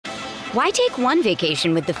Why take one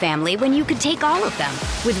vacation with the family when you could take all of them?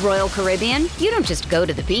 With Royal Caribbean, you don't just go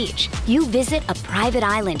to the beach. You visit a private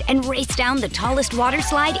island and race down the tallest water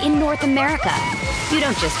slide in North America. You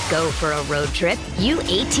don't just go for a road trip. You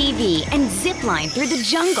ATV and zip line through the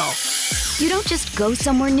jungle. You don't just go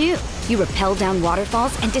somewhere new. You rappel down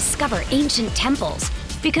waterfalls and discover ancient temples.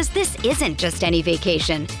 Because this isn't just any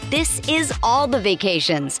vacation. This is all the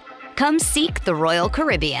vacations. Come seek the Royal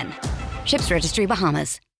Caribbean. Ships Registry,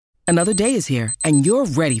 Bahamas. Another day is here, and you're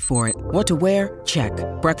ready for it. What to wear? Check.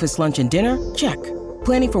 Breakfast, lunch, and dinner? Check.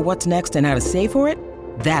 Planning for what's next and how to save for it?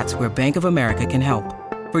 That's where Bank of America can help.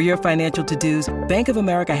 For your financial to-dos, Bank of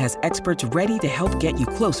America has experts ready to help get you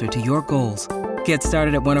closer to your goals. Get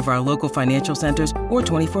started at one of our local financial centers or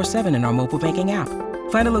 24/7 in our mobile banking app.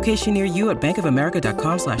 Find a location near you at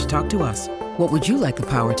bankofamerica.com/talktous. What would you like the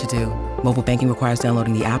power to do? Mobile banking requires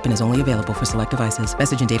downloading the app and is only available for select devices.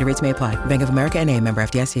 Message and data rates may apply. Bank of America N.A., member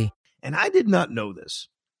FDIC. And I did not know this.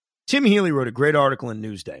 Tim Healy wrote a great article in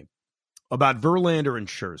Newsday about Verlander and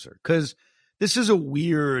Scherzer, because this is a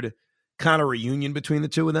weird kind of reunion between the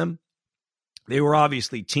two of them. They were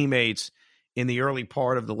obviously teammates in the early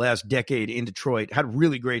part of the last decade in Detroit, had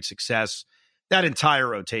really great success. That entire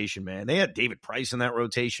rotation, man. They had David Price in that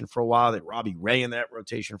rotation for a while. They had Robbie Ray in that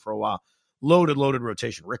rotation for a while. Loaded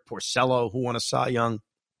rotation. Rick Porcello, who won a Cy Young.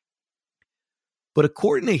 But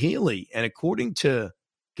according to Healy and according to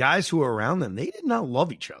guys who were around them, they did not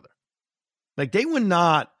love each other. Like, they were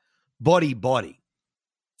not buddy-buddy.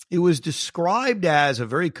 It was described as a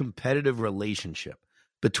very competitive relationship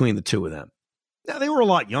between the two of them. Now, they were a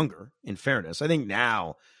lot younger, in fairness. I think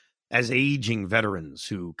now, as aging veterans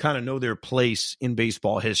who kind of know their place in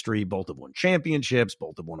baseball history, both have won championships,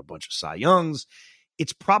 both have won a bunch of Cy Youngs,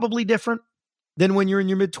 it's probably different than when you're in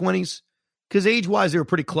your mid-20s, because age-wise, they were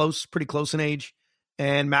pretty close in age.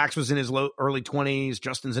 And Max was in his early 20s,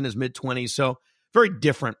 Justin's in his mid-20s, so very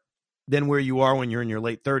different than where you are when you're in your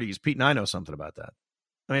late 30s. Pete and I know something about that.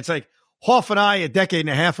 I mean, it's like Hoff and I a decade and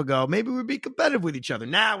a half ago, maybe we'd be competitive with each other.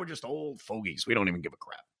 Now we're just old fogies. We don't even give a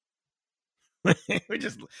crap. we're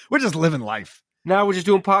just living life. Now we're just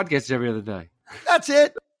doing podcasts every other day. That's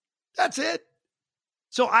it.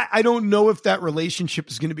 So I don't know if that relationship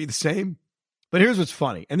is going to be the same. But here's what's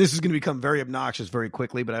funny, and this is going to become very obnoxious very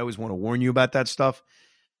quickly, but I always want to warn you about that stuff.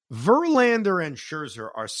 Verlander and Scherzer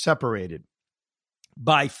are separated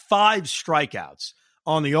by 5 strikeouts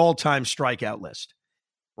on the all-time strikeout list.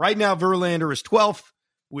 Right now, Verlander is 12th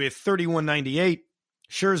with 3198.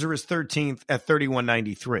 Scherzer is 13th at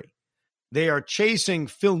 3193. They are chasing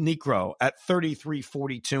Phil Niekro at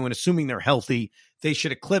 3342, and assuming they're healthy, they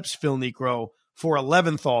should eclipse Phil Niekro for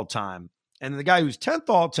 11th all-time. And the guy who's 10th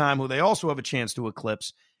all-time, who they also have a chance to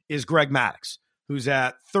eclipse, is Greg Maddux, who's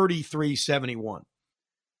at 3371.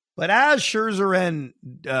 But as Scherzer and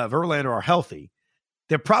Verlander are healthy,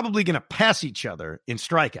 they're probably going to pass each other in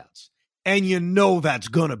strikeouts. And you know that's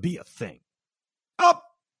going to be a thing. Up.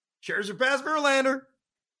 Scherzer past Verlander.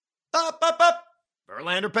 Up.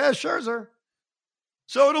 Verlander past Scherzer.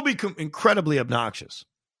 So it'll be incredibly obnoxious.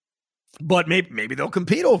 But maybe they'll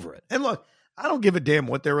compete over it. And look, I don't give a damn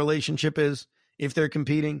what their relationship is if they're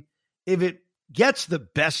competing. If it gets the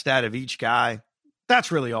best out of each guy,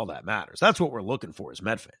 that's really all that matters. That's what we're looking for as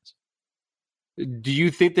Met fans. Do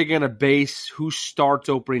you think they're going to base who starts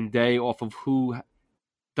opening day off of who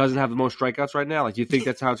doesn't have the most strikeouts right now? Like, do you think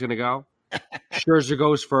that's how it's going to go? Scherzer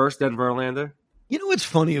goes first, then Verlander? You know what's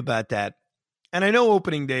funny about that? And I know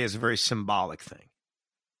opening day is a very symbolic thing.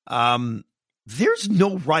 There's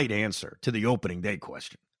no right answer to the opening day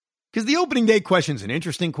question. Because the opening day question is an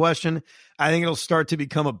interesting question. I think it'll start to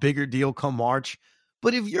become a bigger deal come March.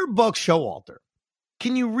 But if you're Buck Showalter,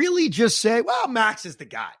 can you really just say, well, Max is the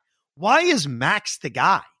guy? Why is Max the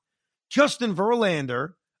guy? Justin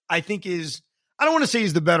Verlander, I think I don't want to say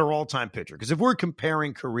he's the better all-time pitcher, because if we're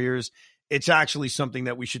comparing careers, it's actually something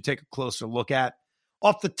that we should take a closer look at.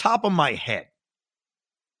 Off the top of my head,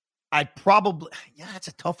 that's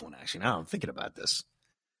a tough one, actually. Now I'm thinking about this.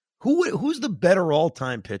 Who's the better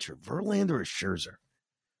all-time pitcher, Verlander or Scherzer?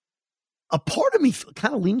 A part of me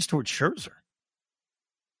kind of leans towards Scherzer.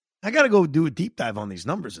 I got to go do a deep dive on these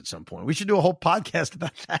numbers at some point. We should do a whole podcast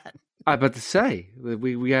about that. I about to say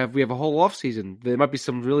we have a whole off season. There might be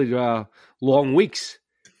some really long weeks.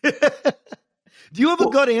 Do you have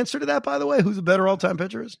a gut answer to that, by the way? Who's the better all-time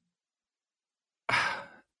pitcher is?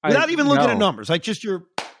 Without even looking at numbers, like just your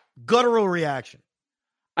guttural reaction.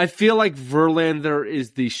 I feel like Verlander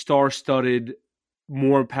is the star-studded,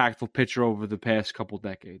 more impactful pitcher over the past couple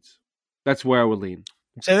decades. That's where I would lean.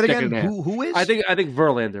 Say that again. Who is? I think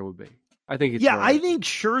Verlander would be. I think Verlander. I think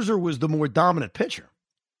Scherzer was the more dominant pitcher.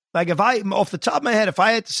 Like if I, off the top of my head, if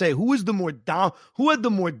I had to say who had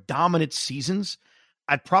the more dominant seasons,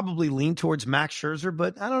 I'd probably lean towards Max Scherzer,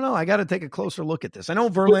 but I don't know. I got to take a closer look at this. I know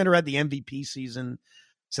Verlander had the MVP season,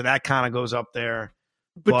 so that kind of goes up there.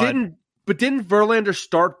 But didn't Verlander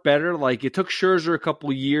start better? Like it took Scherzer a couple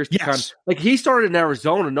of years to kind of, like he started in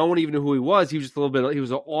Arizona. No one even knew who he was. He was just a little bit. He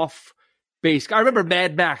was an off base guy. I remember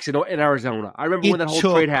Mad Max in Arizona. I remember when that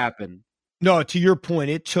whole trade happened. No, to your point,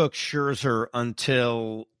 it took Scherzer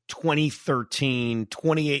until 2013,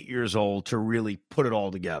 28 years old to really put it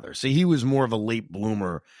all together. So he was more of a late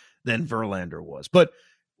bloomer than Verlander was. But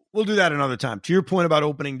we'll do that another time. To your point about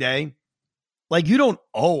opening day, like you don't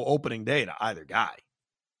owe opening day to either guy.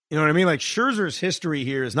 You know what I mean? Like Scherzer's history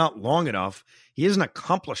here is not long enough. He isn't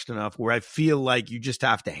accomplished enough where I feel like you just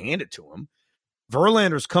have to hand it to him.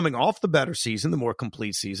 Verlander's coming off the better season, the more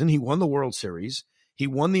complete season. He won the World Series. He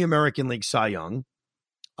won the American League Cy Young.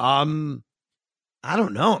 I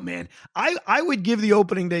don't know, man. I would give the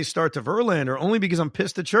opening day start to Verlander only because I'm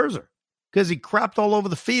pissed at Scherzer because he crapped all over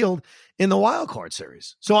the field in the wild card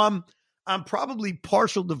series. So I'm probably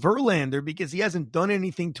partial to Verlander because he hasn't done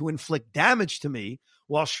anything to inflict damage to me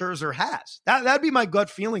while Scherzer has. That'd be my gut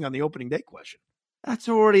feeling on the opening day question. That's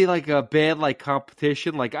already like a bad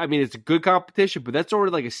competition. Like, I mean, it's a good competition, but that's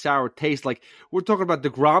already like a sour taste. Like we're talking about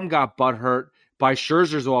DeGrom got butthurt by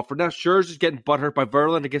Scherzer's offer. Now Scherzer's getting butthurt by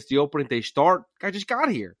Verlander against the opening day start. Guy just got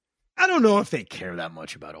here. I don't know if they care that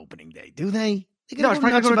much about opening day, do they? No, it's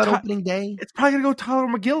probably going to go opening day. It's probably going to go Tyler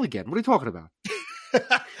McGill again. What are you talking about?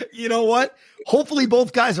 You know what? Hopefully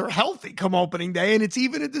both guys are healthy come opening day, and it's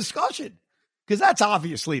even a discussion because that's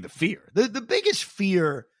obviously the fear. The biggest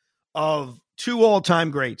fear of two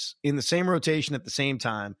all-time greats in the same rotation at the same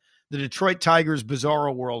time, the Detroit Tigers'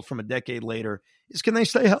 bizarro world from a decade later, is can they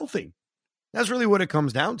stay healthy? That's really what it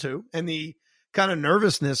comes down to. And the kind of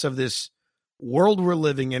nervousness of this world we're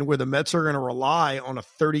living in where the Mets are going to rely on a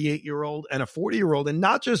 38-year-old and a 40-year-old, and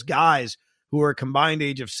not just guys who are a combined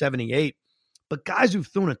age of 78, but guys who've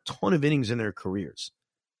thrown a ton of innings in their careers.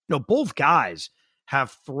 You know, both guys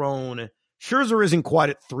have thrown. Scherzer isn't quite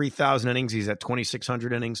at 3,000 innings. He's at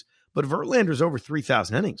 2,600 innings, but Verlander's over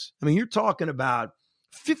 3,000 innings. I mean, you're talking about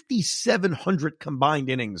 5,700 combined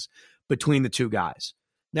innings between the two guys.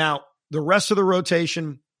 Now, the rest of the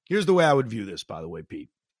rotation, here's the way I would view this, by the way, Pete.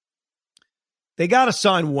 They got to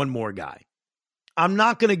sign one more guy. I'm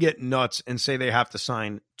not going to get nuts and say they have to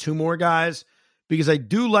sign two more guys because I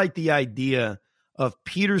do like the idea of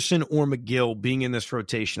Peterson or McGill being in this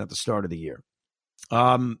rotation at the start of the year.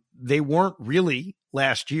 They weren't really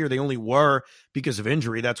last year. They only were because of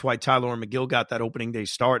injury. That's why Tyler McGill got that opening day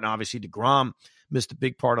start, and obviously DeGrom missed a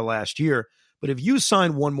big part of last year. But if you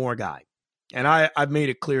sign one more guy, and I've made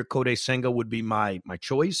it clear Kodai Senga would be my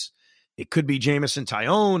choice. It could be Jameson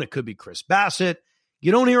Taillon. It could be Chris Bassett.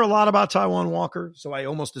 You don't hear a lot about Taijuan Walker, so I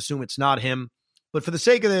almost assume it's not him. But for the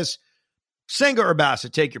sake of this, Senga or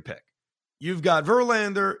Bassett, take your pick. You've got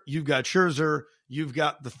Verlander, you've got Scherzer, you've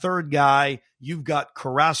got the third guy, you've got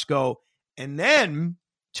Carrasco, and then,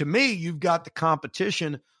 to me, you've got the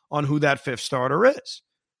competition on who that fifth starter is.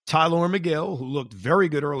 Tyler McGill, who looked very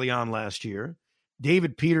good early on last year,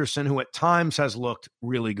 David Peterson, who at times has looked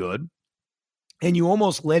really good, and you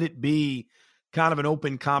almost let it be kind of an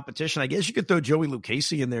open competition. I guess you could throw Joey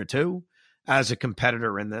Lucchesi in there too as a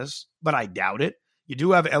competitor in this, but I doubt it. You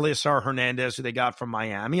do have Eliasar Hernandez, who they got from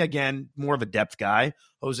Miami. Again, more of a depth guy.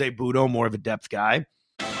 Jose Budo, more of a depth guy.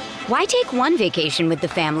 Why take one vacation with the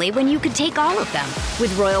family when you could take all of them?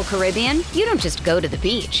 With Royal Caribbean, you don't just go to the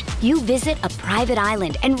beach. You visit a private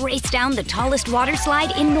island and race down the tallest water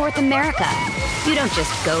slide in North America. You don't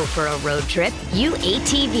just go for a road trip. You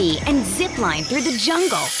ATV and zip line through the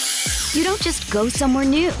jungle. You don't just go somewhere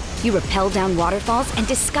new. You rappel down waterfalls and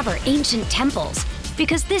discover ancient temples.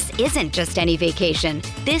 Because this isn't just any vacation.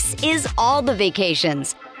 This is all the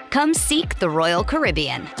vacations. Come seek the Royal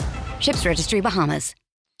Caribbean. Ships Registry, Bahamas.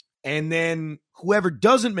 And then whoever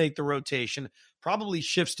doesn't make the rotation probably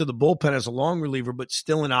shifts to the bullpen as a long reliever, but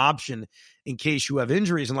still an option in case you have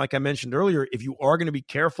injuries. And like I mentioned earlier, if you are going to be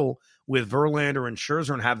careful with Verlander and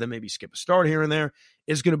Scherzer and have them maybe skip a start here and there,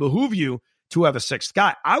 it's going to behoove you to have a sixth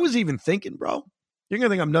guy. I was even thinking, bro, you're going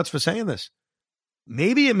to think I'm nuts for saying this.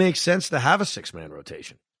 Maybe it makes sense to have a six-man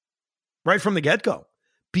rotation right from the get-go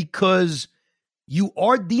because you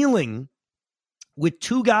are dealing with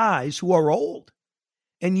two guys who are old.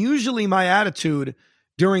 And usually my attitude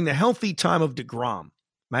during the healthy time of DeGrom,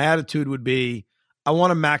 my attitude would be, I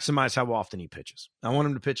want to maximize how often he pitches. I want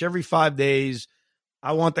him to pitch every 5 days.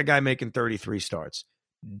 I want that guy making 33 starts.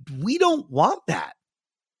 We don't want that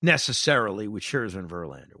necessarily with Scherzer and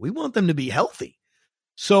Verlander. We want them to be healthy.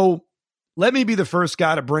 So let me be the first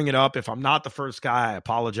guy to bring it up. If I'm not the first guy, I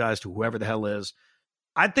apologize to whoever the hell is.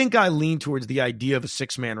 I think I lean towards the idea of a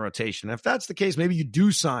 6-man rotation. If that's the case, maybe you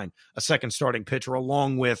do sign a second starting pitcher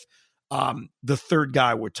along with the third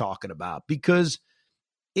guy we're talking about, because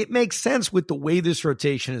it makes sense with the way this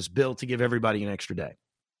rotation is built to give everybody an extra day.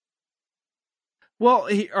 Well,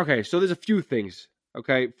 okay, so there's a few things.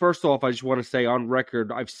 Okay, first off, I just want to say on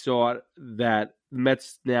record, I've saw that the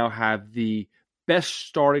Mets now have the best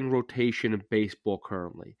starting rotation in baseball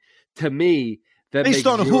currently. To me, that based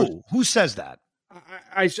on who? Who says that?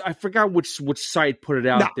 I forgot which site put it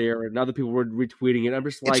out there, and other people were retweeting it. I'm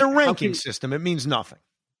just like, it's a ranking system. It means nothing.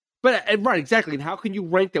 But right, exactly. And how can you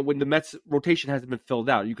rank that when the Mets rotation hasn't been filled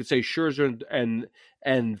out? You could say Scherzer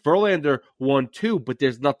and Verlander 1-2, but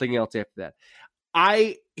there's nothing else after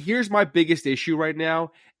that. Here's my biggest issue right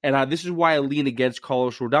now, and this is why I lean against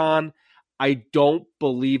Carlos Rodon. I don't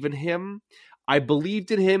believe in him. I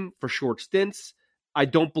believed in him for short stints. I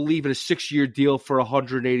don't believe in a 6-year deal for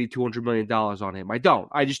 $180, $200 million on him. I don't.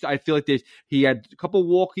 I feel like he had a couple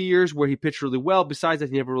walk years where he pitched really well. Besides that,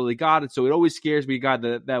 he never really got it. So it always scares me a guy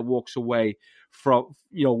that walks away from,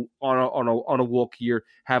 on a walk year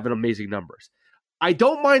having amazing numbers. I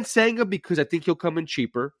don't mind Senga because I think he'll come in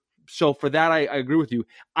cheaper. So for that, I agree with you.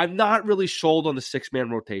 I'm not really sold on the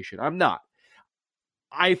 6-man rotation. I'm not.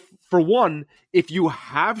 For one, if you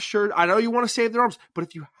have Scherzer, I know you want to save their arms, but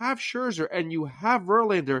if you have Scherzer and you have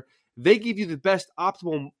Verlander, they give you the best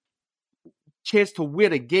optimal chance to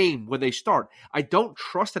win a game when they start. I don't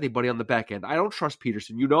trust anybody on the back end. I don't trust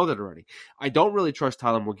Peterson. You know that already. I don't really trust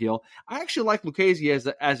Tyler McGill. I actually like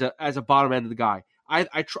Lucchesi as a bottom end of the guy.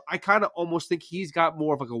 I kind of almost think he's got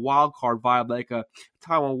more of like a wild card vibe, like a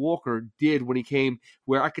Taijuan Walker did when he came,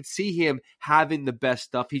 where I could see him having the best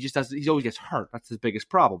stuff. He just doesn't. He always gets hurt. That's his biggest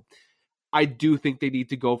problem. I do think they need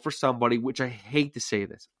to go for somebody, which I hate to say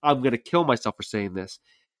this. I'm going to kill myself for saying this.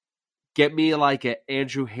 Get me like an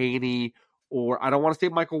Andrew Heaney, or I don't want to say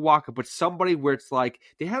Michael Wacha, but somebody where it's like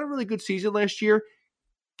they had a really good season last year.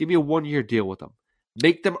 Give me a 1-year deal with them.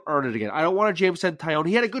 Make them earn it again. I don't want a James Tyone.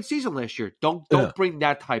 He had a good season last year. Don't bring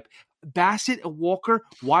that type. Bassett and Walker,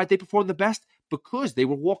 why did they perform the best? Because they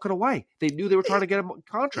were walking away. They knew they were trying to get a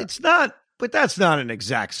contract. It's not, but that's not an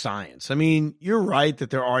exact science. I mean, you're right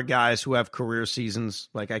that there are guys who have career seasons.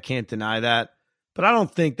 Like, I can't deny that. But I don't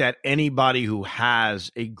think that anybody who has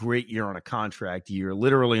a great year on a contract year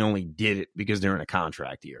literally only did it because they're in a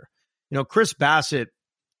contract year. Chris Bassett,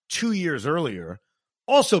 2 years earlier,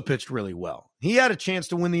 also pitched really well. He had a chance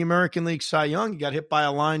to win the American League Cy Young. He got hit by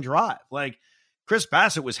a line drive. Like, Chris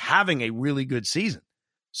Bassett was having a really good season.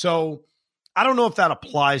 So I don't know if that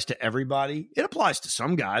applies to everybody. It applies to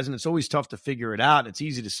some guys, and it's always tough to figure it out. It's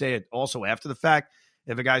easy to say it also after the fact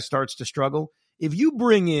if a guy starts to struggle. If you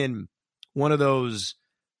bring in one of those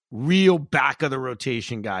real back of the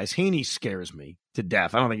rotation guys, Heaney scares me to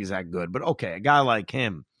death. I don't think he's that good. But okay, a guy like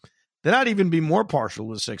him, then I'd even be more partial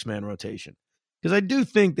to the 6-man rotation. Because I do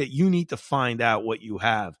think that you need to find out what you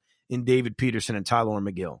have in David Peterson and Tyler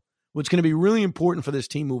McGill. What's going to be really important for this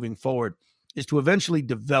team moving forward is to eventually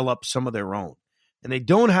develop some of their own. And they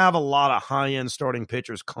don't have a lot of high-end starting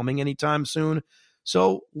pitchers coming anytime soon.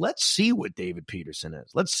 So let's see what David Peterson is.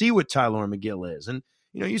 Let's see what Tyler McGill is. And,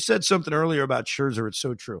 you said something earlier about Scherzer. It's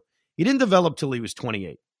so true. He didn't develop till he was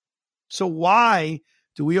 28. So why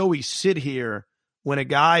do we always sit here when a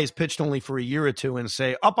guy is pitched only for a year or two and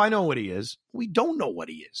say, I know what he is? We don't know what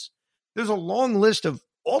he is. There's a long list of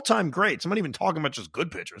all-time greats. I'm not even talking about just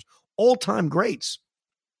good pitchers. All-time greats.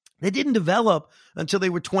 They didn't develop until they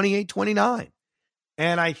were 28, 29.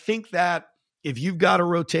 And I think that if you've got a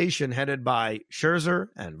rotation headed by Scherzer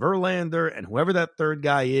and Verlander and whoever that third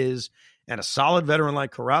guy is and a solid veteran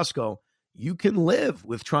like Carrasco, you can live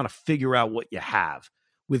with trying to figure out what you have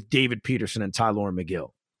with David Peterson and Tyler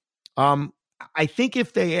McGill. I think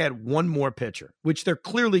if they add one more pitcher, which they're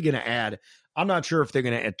clearly going to add, I'm not sure if they're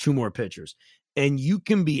going to add 2 more pitchers, and you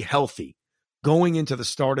can be healthy going into the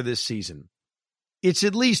start of this season, it's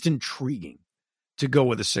at least intriguing to go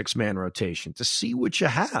with a 6-man rotation, to see what you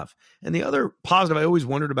have. And the other positive I always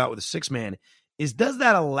wondered about with a 6-man is, does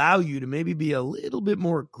that allow you to maybe be a little bit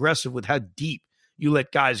more aggressive with how deep you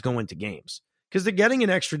let guys go into games? Because they're getting an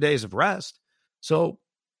extra days of rest. So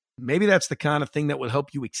maybe that's the kind of thing that will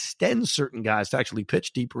help you extend certain guys to actually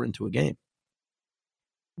pitch deeper into a game.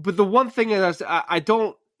 But the one thing is,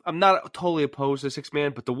 I'm not totally opposed to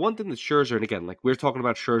 6-man, but the one thing that Scherzer, and again, like we're talking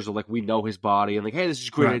about Scherzer, like we know his body, and like, hey, this is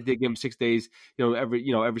great. Right. I did give him 6 days, every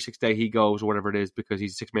 6th day he goes or whatever it is because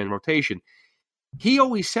he's a 6-man rotation. He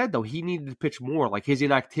always said though he needed to pitch more. Like his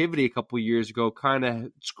inactivity a couple of years ago kind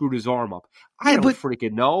of screwed his arm up. I don't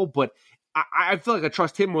freaking know, but I feel like I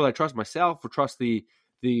trust him more than I trust myself or trust the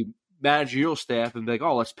managerial staff and be like,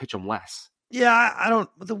 oh, let's pitch him less. Yeah, I don't.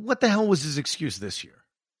 What the hell was his excuse this year?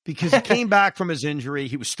 Because he came back from his injury.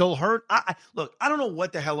 He was still hurt. Look, I don't know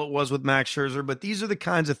what the hell it was with Max Scherzer, but these are the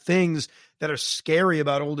kinds of things that are scary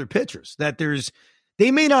about older pitchers, that they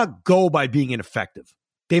may not go by being ineffective.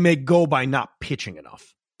 They may go by not pitching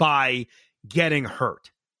enough, by getting hurt,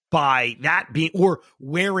 by that being, or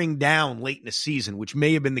wearing down late in the season, which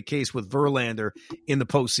may have been the case with Verlander in the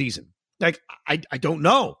postseason. Like, I don't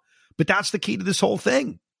know, but that's the key to this whole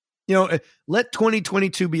thing. Let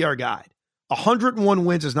 2022 be our guide. 101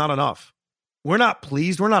 wins is not enough. We're not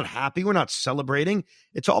pleased. We're not happy. We're not celebrating.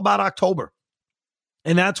 It's all about October.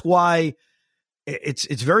 And that's why it's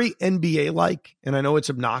very NBA-like, and I know it's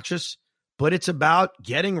obnoxious, but it's about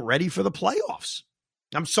getting ready for the playoffs.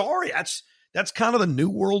 I'm sorry. That's kind of the new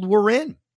world we're in.